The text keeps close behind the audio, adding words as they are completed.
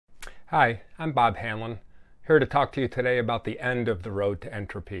Hi, I'm Bob Hanlon, here to talk to you today about the end of the road to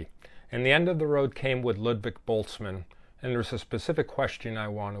entropy. And the end of the road came with Ludwig Boltzmann, and there's a specific question I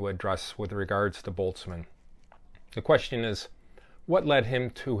want to address with regards to Boltzmann. The question is, what led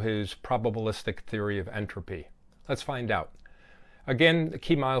him to his probabilistic theory of entropy? Let's find out. Again, the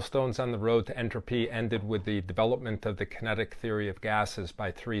key milestones on the road to entropy ended with the development of the kinetic theory of gases by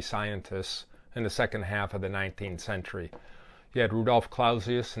three scientists in the second half of the 19th century. You had Rudolf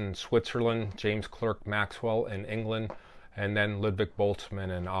Clausius in Switzerland, James Clerk Maxwell in England, and then Ludwig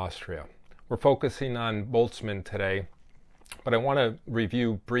Boltzmann in Austria. We're focusing on Boltzmann today, but I want to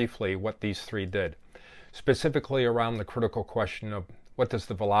review briefly what these three did, specifically around the critical question of what does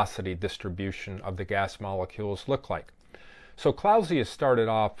the velocity distribution of the gas molecules look like. So Clausius started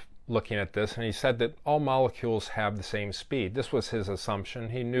off looking at this, and he said that all molecules have the same speed. This was his assumption.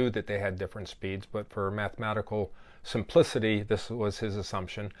 He knew that they had different speeds, but for mathematical simplicity, this was his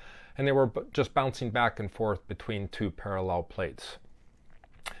assumption, and they were just bouncing back and forth between two parallel plates.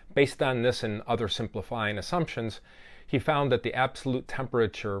 Based on this and other simplifying assumptions, he found that the absolute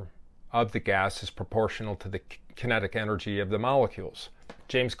temperature of the gas is proportional to the kinetic energy of the molecules.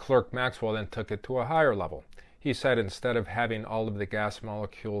 James Clerk Maxwell then took it to a higher level. He said instead of having all of the gas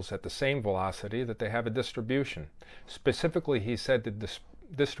molecules at the same velocity, that they have a distribution. Specifically, he said that the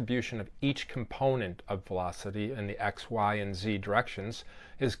distribution of each component of velocity in the x, y, and z directions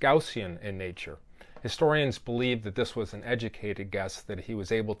is Gaussian in nature. Historians believe that this was an educated guess that he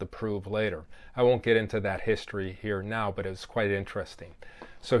was able to prove later. I won't get into that history here now, but it's quite interesting.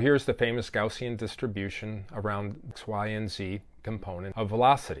 So here's the famous Gaussian distribution around x, y, and z component of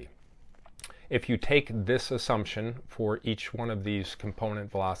velocity. If you take this assumption for each one of these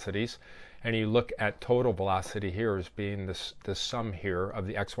component velocities, and you look at total velocity here as being this sum here of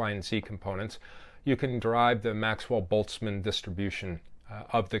the x, y, and z components, you can derive the Maxwell-Boltzmann distribution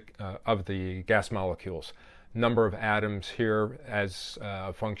of the gas molecules. Number of atoms here as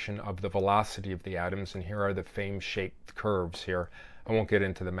a function of the velocity of the atoms, and here are the famous-shaped curves here. I won't get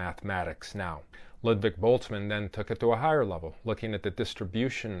into the mathematics now. Ludwig Boltzmann then took it to a higher level, looking at the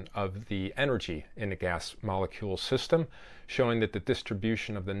distribution of the energy in a gas molecule system, showing that the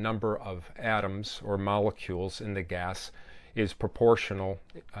distribution of the number of atoms or molecules in the gas is proportional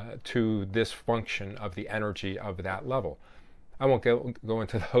to this function of the energy of that level. I won't go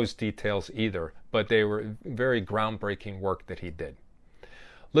into those details either, but they were very groundbreaking work that he did.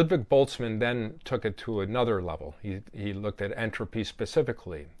 Ludwig Boltzmann then took it to another level. He looked at entropy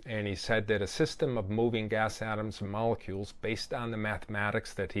specifically, and he said that a system of moving gas atoms and molecules based on the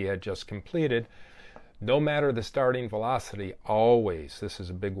mathematics that he had just completed, no matter the starting velocity, always, this is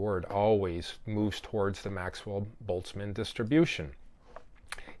a big word, always moves towards the Maxwell-Boltzmann distribution.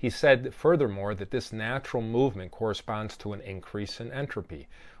 He said furthermore that this natural movement corresponds to an increase in entropy,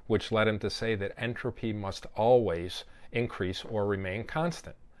 which led him to say that entropy must always increase or remain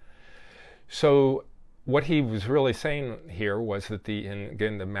constant. So what he was really saying here was that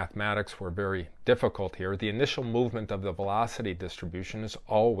again, the mathematics were very difficult here. The initial movement of the velocity distribution is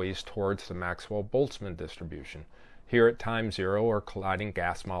always towards the Maxwell-Boltzmann distribution. Here at time 0 are colliding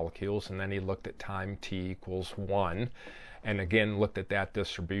gas molecules, and then he looked at time t equals 1, and again looked at that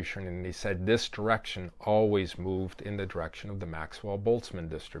distribution, and he said this direction always moved in the direction of the Maxwell-Boltzmann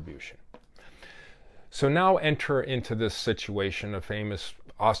distribution. So now enter into this situation a famous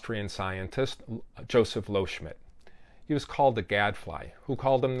Austrian scientist, Josef Loschmidt. He was called the gadfly. Who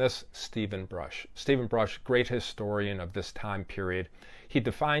called him this? Stephen Brush. Stephen Brush, great historian of this time period. He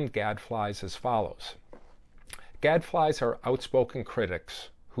defined gadflies as follows. Gadflies are outspoken critics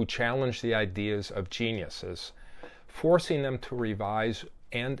who challenge the ideas of geniuses, forcing them to revise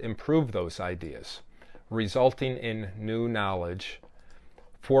and improve those ideas, resulting in new knowledge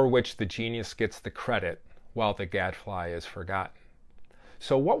for which the genius gets the credit while the gadfly is forgotten.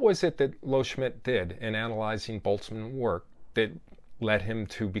 So what was it that Loschmidt did in analyzing Boltzmann's work that led him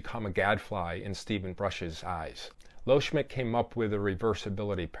to become a gadfly in Stephen Brush's eyes? Loschmidt came up with a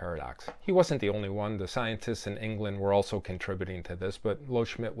reversibility paradox. He wasn't the only one. The scientists in England were also contributing to this, but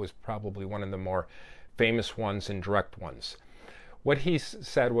Loschmidt was probably one of the more famous ones and direct ones. What he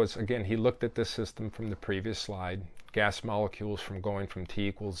said was, again, he looked at this system from the previous slide, gas molecules from going from t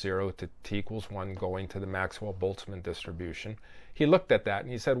equals 0 to t equals 1 going to the Maxwell-Boltzmann distribution. He looked at that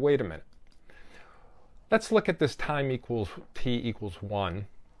and he said, wait a minute. Let's look at this time equals t equals 1,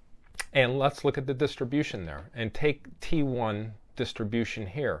 and let's look at the distribution there and take t1 distribution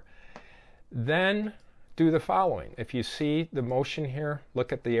here. Then do the following. If you see the motion here,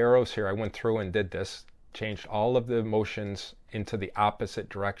 look at the arrows here. I went through and did this, changed all of the motions into the opposite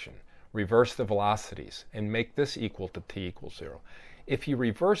direction. Reverse the velocities and make this equal to t equals 0. If you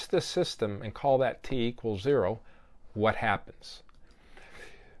reverse this system and call that t equals 0, what happens?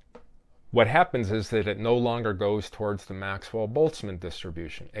 What happens is that it no longer goes towards the Maxwell-Boltzmann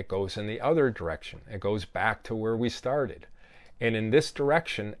distribution. It goes in the other direction. It goes back to where we started. And in this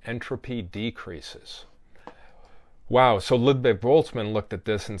direction, entropy decreases. Wow, so Ludwig Boltzmann looked at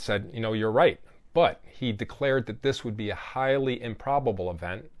this and said, you know, you're right. But he declared that this would be a highly improbable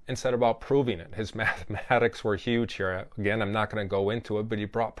event and set about proving it. His mathematics were huge here. Again, I'm not going to go into it, but he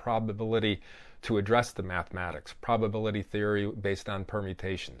brought probability to address the mathematics. Probability theory based on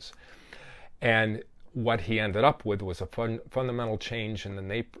permutations. And what he ended up with was a fundamental change in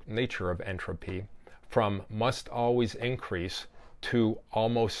the nature of entropy from must always increase to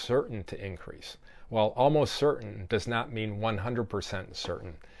almost certain to increase. Well, almost certain does not mean 100%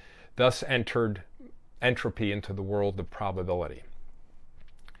 certain. Thus entered entropy into the world of probability.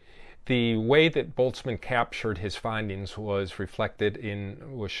 The way that Boltzmann captured his findings was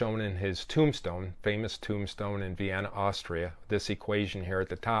shown in his tombstone, famous tombstone in Vienna, Austria. This equation here at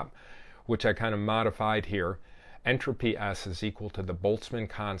the top, which I kind of modified here. Entropy S is equal to the Boltzmann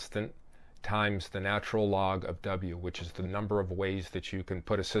constant times the natural log of W, which is the number of ways that you can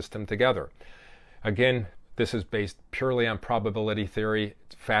put a system together. Again, this is based purely on probability theory.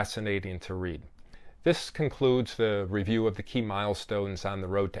 It's fascinating to read. This concludes the review of the key milestones on the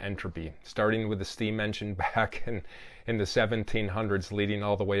road to entropy, starting with the steam engine back in the 1700s, leading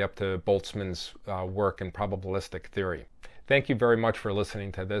all the way up to Boltzmann's work in probabilistic theory. Thank you very much for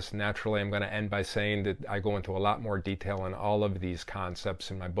listening to this. Naturally, I'm going to end by saying that I go into a lot more detail on all of these concepts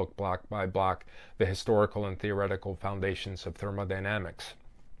in my book, Block by Block, The Historical and Theoretical Foundations of Thermodynamics.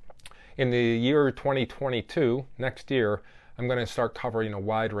 In the year 2022, next year, I'm going to start covering a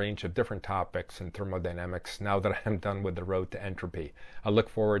wide range of different topics in thermodynamics now that I'm done with the road to entropy. I look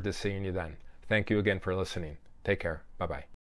forward to seeing you then. Thank you again for listening. Take care. Bye-bye.